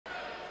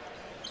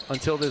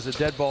until there's a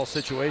dead ball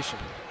situation.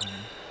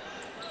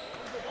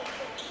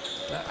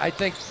 I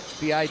think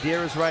the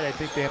idea is right. I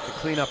think they have to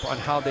clean up on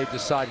how they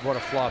decide what a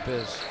flop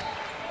is.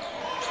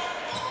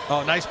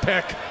 Oh, nice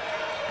pick.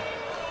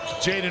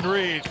 Jayden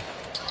Reid.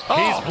 Oh.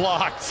 He's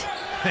blocked.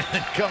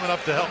 And coming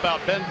up to help out,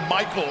 Ben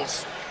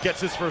Michaels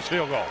gets his first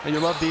field goal. And you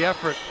love the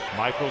effort.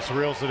 Michaels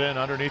reels it in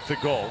underneath the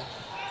goal.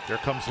 Here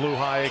comes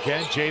Luhai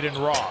again. Jayden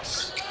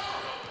Ross.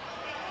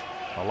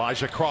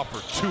 Elijah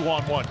Crawford,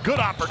 2-on-1. Good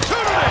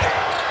opportunity.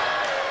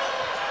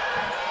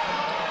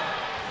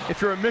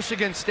 If you're a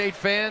Michigan State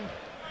fan,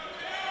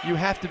 you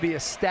have to be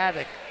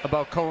ecstatic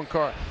about Coen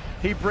Carr.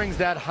 He brings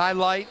that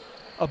highlight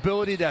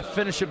ability, that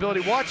finish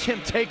ability. Watch him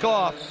take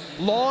off.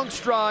 Long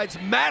strides,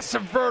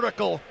 massive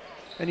vertical,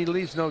 and he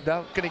leaves no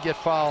doubt. Going to get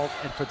fouled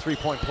and for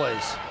three-point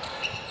plays.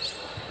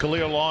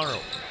 Khalil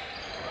Arnold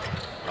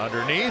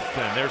underneath,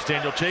 and there's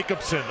Daniel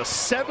Jacobson, the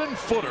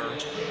 7-footer.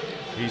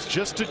 He's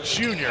just a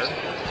junior.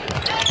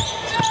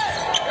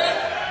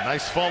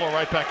 Nice follow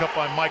right back up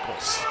by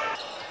Michaels.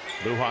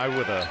 Luhai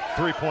with a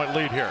three-point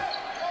lead here.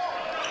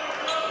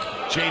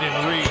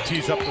 Jayden Reid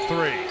tees up the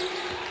three.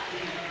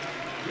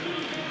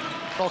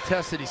 Well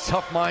tested, he's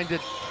tough-minded.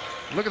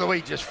 Look at the way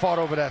he just fought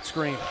over that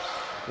screen.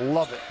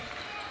 Love it.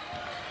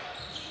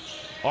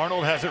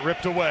 Arnold has it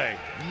ripped away.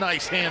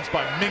 Nice hands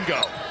by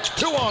Mingo.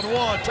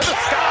 2-on-1 to the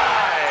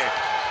sky.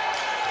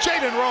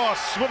 Jayden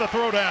Ross with a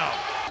throwdown.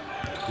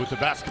 With the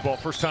basketball,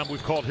 first time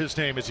we've called his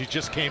name as he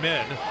just came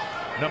in.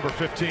 Number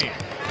 15.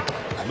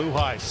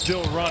 Luhai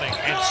still running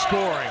and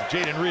scoring.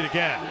 Jayden Reid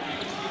again.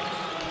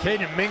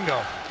 Caden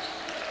Mingo.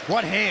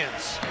 What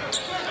hands.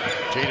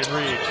 Jayden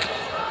Reid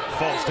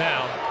falls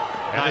down.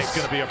 And nice. This is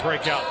going to be a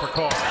breakout for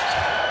Carr.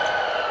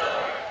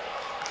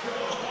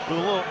 With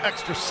a little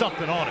extra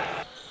something on it.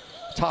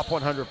 Top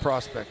 100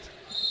 prospect.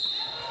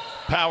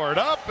 Powered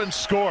up and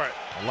score it.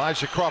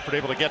 Elijah Crawford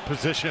able to get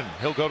position.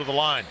 He'll go to the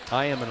line.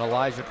 I am an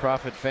Elijah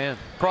Crawford fan.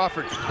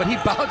 Crawford, but he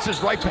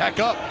bounces right back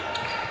up.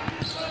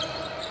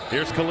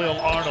 Here's Khalil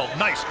Arnold.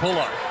 Nice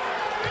pull-up.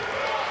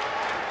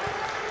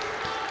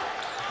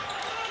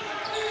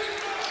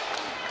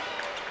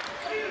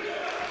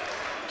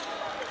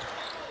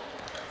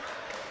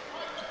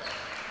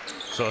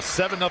 So a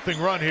 7-0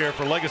 run here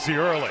for Legacy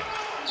early.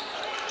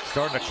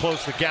 Starting to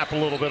close the gap a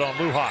little bit on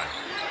Luhai.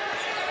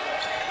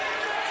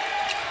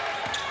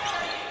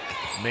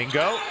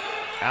 Mingo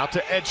out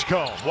to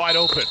Edgecombe, wide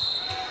open.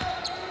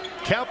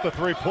 Count the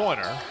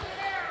three-pointer.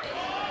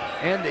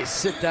 And they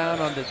sit down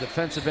on the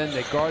defensive end.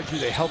 They guard you.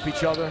 They help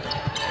each other.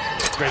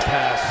 Great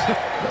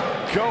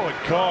pass. Coen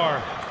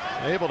Carr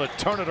able to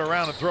turn it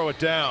around and throw it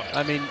down.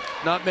 I mean,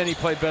 not many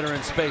play better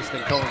in space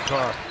than Coen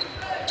Carr.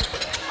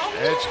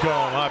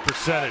 Edgecombe, high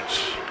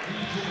percentage.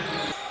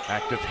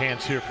 Active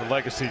hands here for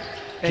Legacy,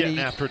 getting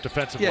after it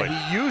defensively.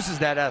 Yeah, he uses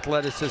that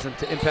athleticism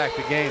to impact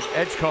the game.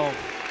 Edgecombe.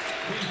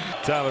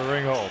 Tyler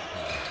Ringhold.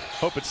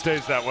 Hope it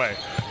stays that way.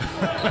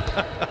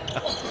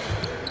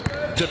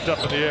 Tipped up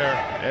in the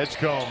air.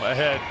 Edgecombe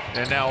ahead,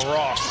 and now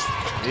Ross.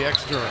 The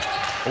extra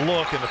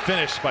look and the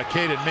finish by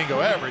Caden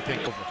Mingo. Everything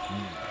over.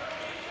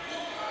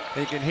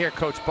 And you can hear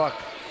Coach Buck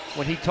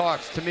when he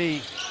talks. To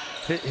me,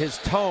 his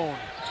tone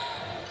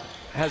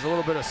has a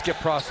little bit of Skip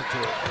Prosser to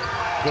it.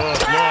 Good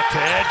look to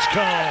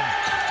Edgecombe,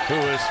 who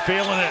is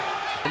feeling it.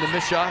 And the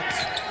missed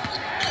shots.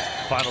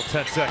 Final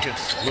 10 seconds.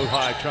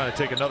 Luhai trying to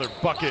take another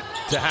bucket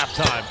to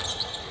halftime.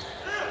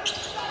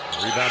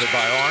 Rebounded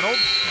by Arnold,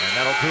 and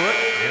that'll do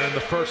it in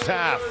the first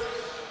half.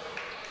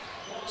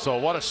 So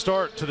what a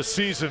start to the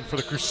season for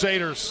the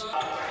Crusaders.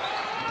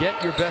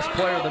 Get your best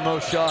player the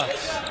most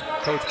shots.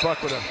 Coach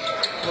Buck with a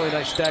really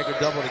nice stagger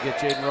double to get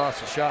Jayden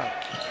Ross a shot.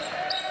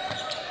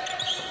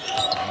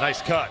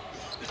 Nice cut,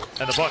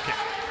 and the bucket.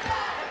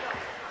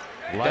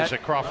 Elijah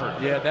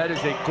Crawford. Yeah, that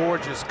is a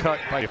gorgeous cut.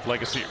 If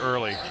Legacy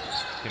early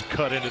can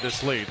cut into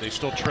this lead, they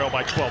still trail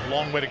by 12.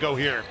 Long way to go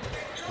here.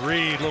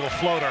 Reid, little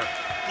floater.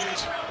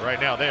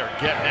 Right now they are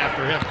getting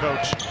after him,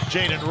 Coach.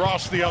 Jayden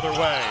Ross the other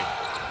way.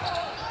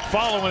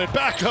 Following it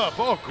back up.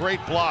 Oh,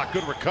 great block.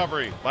 Good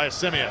recovery by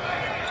Simeon.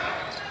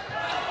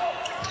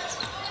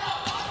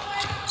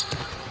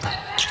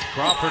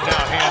 Crawford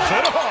now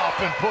hands it off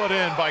and put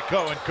in by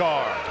Coen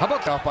Carr. How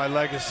about that by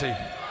Legacy?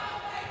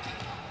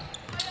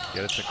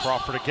 Get it to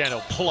Crawford again.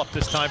 He'll pull up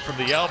this time from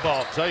the elbow.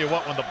 I'll tell you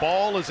what, when the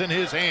ball is in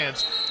his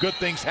hands, good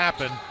things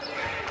happen.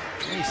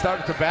 He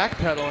started to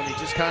backpedal and he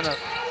just kind of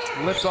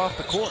lift off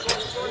the court.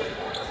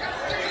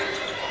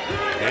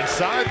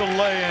 Inside the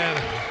lay-in.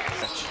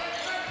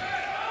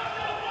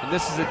 And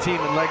this is a team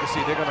in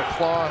Legacy. They're going to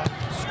claw,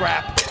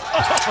 scrap.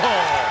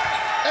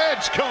 Oh,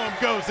 Edgecombe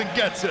goes and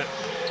gets it.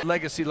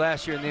 Legacy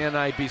last year in the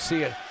NIBC.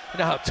 You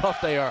know how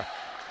tough they are.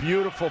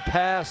 Beautiful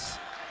pass.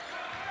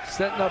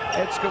 Setting up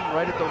Edgecombe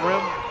right at the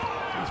rim.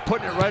 He's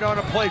putting it right on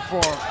a play for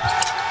him.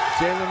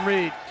 Jayden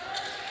Reid.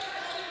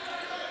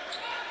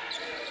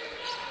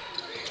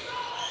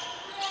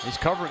 He's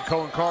covering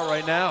Coen Carr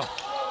right now.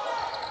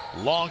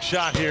 Long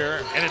shot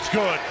here, and it's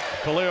good.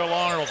 Khalil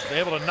Arnold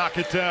able to knock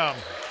it down.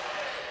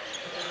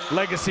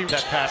 Legacy,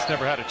 that pass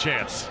never had a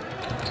chance.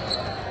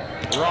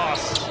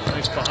 Ross,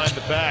 nice behind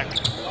the back.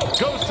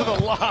 Goes to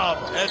the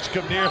lob.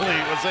 Edgecombe nearly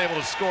was able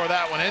to score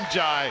that one.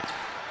 Njai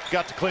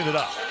got to clean it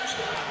up.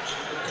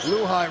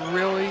 Luhai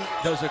really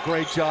does a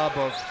great job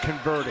of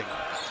converting.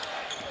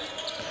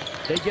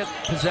 They get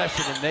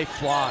possession and they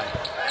fly.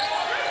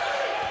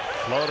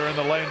 Floater in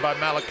the lane by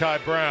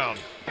Malachi Brown.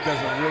 He does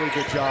a really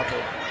good job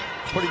of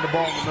putting the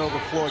ball in the middle of the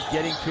floor,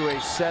 getting to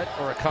a set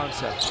or a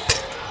concept.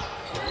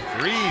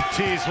 Reid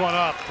tees one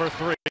up for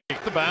three.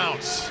 The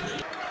bounce.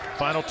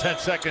 Final 10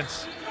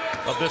 seconds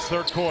of this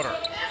third quarter.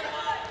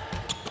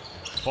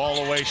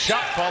 Fall away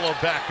shot, followed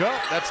back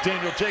up. That's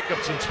Daniel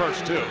Jacobson's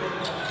first two.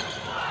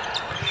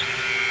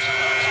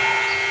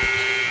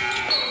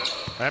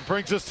 That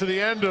brings us to the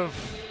end of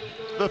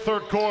the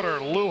third quarter.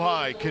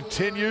 Luhai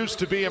continues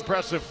to be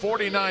impressive.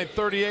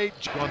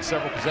 49-38. Won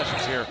several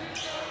possessions here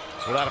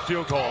without a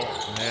field goal.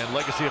 And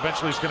Legacy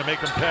eventually is going to make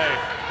them pay.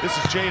 This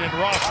is Jayden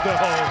Ross, though,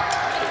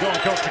 going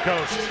coast to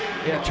coast.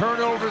 Yeah,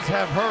 turnovers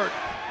have hurt.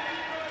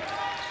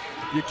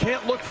 You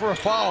can't look for a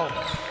foul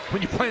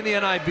when you play in the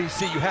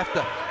NIBC. You have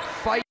to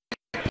fight,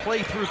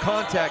 play through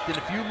contact, and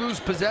if you lose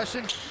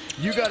possession,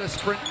 you got to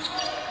sprint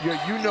your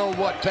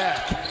you-know-what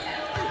back.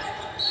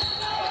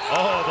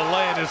 Oh, the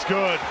lay-in is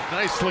good.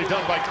 Nicely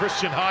done by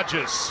Christian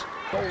Hodges.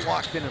 So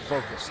locked in and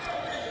focused.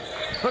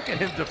 Look at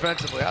him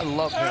defensively. I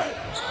love him.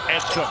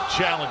 Edgecombe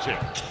challenging.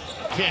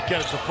 Can't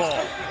get it to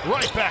fall.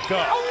 Right back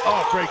up.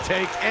 Oh, great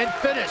take and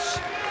finish.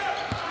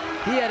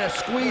 He had to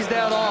squeeze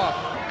that off.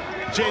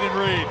 Jayden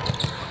Reid.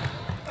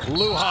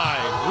 Luhai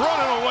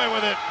running away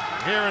with it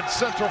here in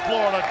Central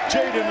Florida.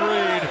 Jayden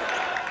Reid,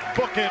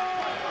 book it,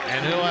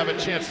 and he'll have a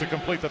chance to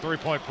complete the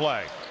three-point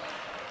play.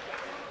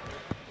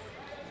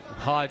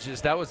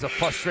 Hodges, that was a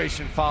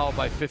frustration foul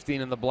by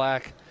 15 in the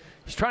black.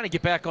 He's trying to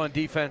get back on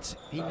defense.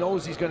 He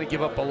knows he's going to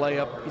give up a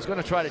layup. He's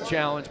going to try to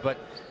challenge, but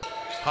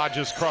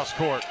Hodges cross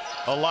court.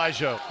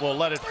 Elijah will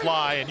let it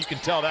fly, and you can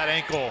tell that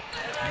ankle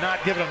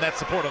not giving him that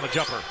support on the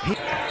jumper.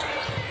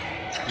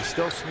 He's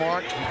still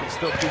smart. He can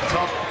still be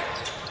tough.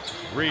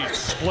 Reid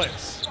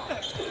splits.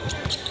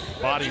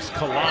 Bodies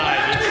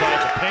collide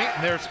inside the paint,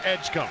 and there's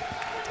Edgecombe.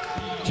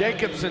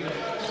 Jacobson,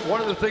 one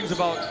of the things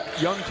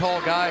about young, tall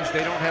guys,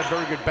 they don't have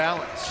very good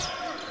balance.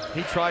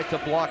 He tried to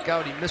block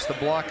out. He missed the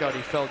block out.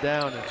 He fell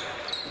down, and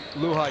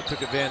Luhai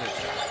took advantage.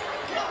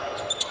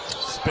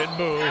 Spin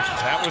move.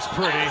 That was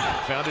pretty.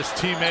 Found his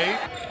teammate.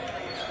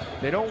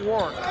 They don't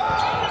work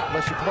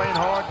unless you're playing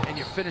hard and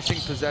you're finishing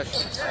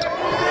possessions.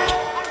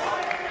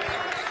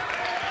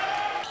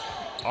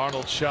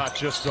 Arnold's shot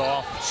just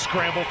off.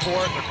 Scramble for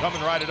it. They're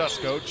coming right at us,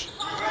 Coach.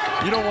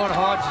 You don't want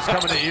Hodges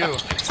coming at you. A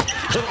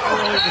little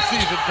early in the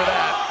season for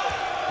that.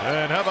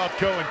 And how about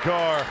Coen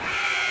Carr?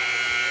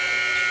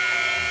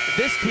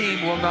 This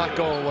team will not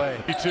go away.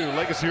 Too.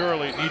 Legacy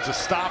early needs a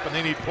stop, and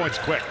they need points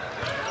quick.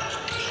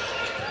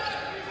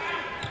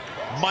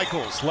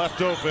 Michaels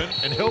left open,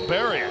 and he'll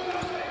bury it.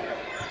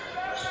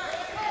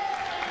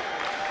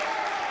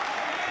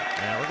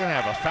 And we're going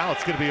to have a foul.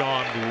 It's going to be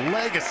on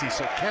Legacy,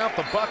 so count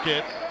the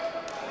bucket.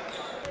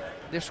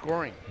 They're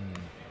scoring.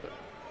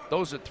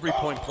 Those are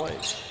three-point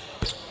plays.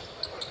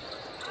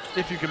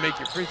 If you can make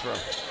your free throw.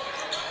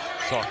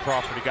 Saw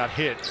Crawford, he got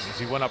hit as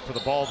he went up for the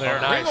ball there.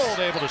 Oh, nice.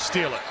 Reid able to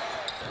steal it.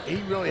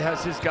 He really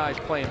has his guys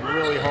playing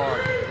really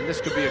hard, and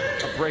this could be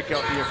a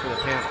breakout year for the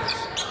Panthers.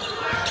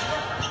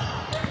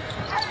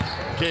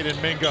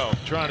 Caden Mingo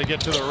trying to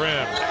get to the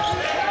rim.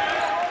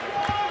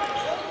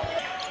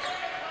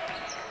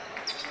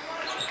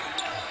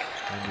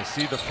 And you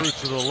see the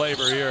fruits of the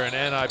labor here in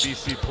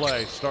NIBC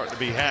play starting to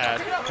be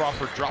had.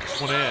 Crawford drops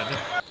one in.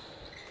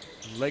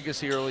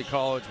 Legacy Early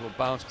College will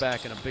bounce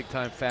back in a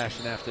big-time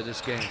fashion after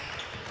this game.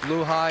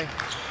 Luhai,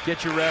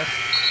 get your rest,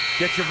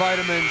 get your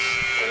vitamins,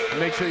 and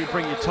make sure you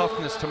bring your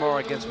toughness tomorrow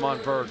against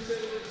Montverde.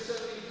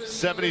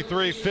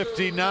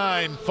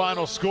 73-59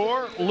 final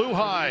score.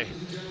 Luhai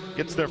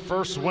gets their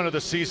first win of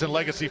the season.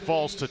 Legacy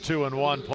falls to 2-1.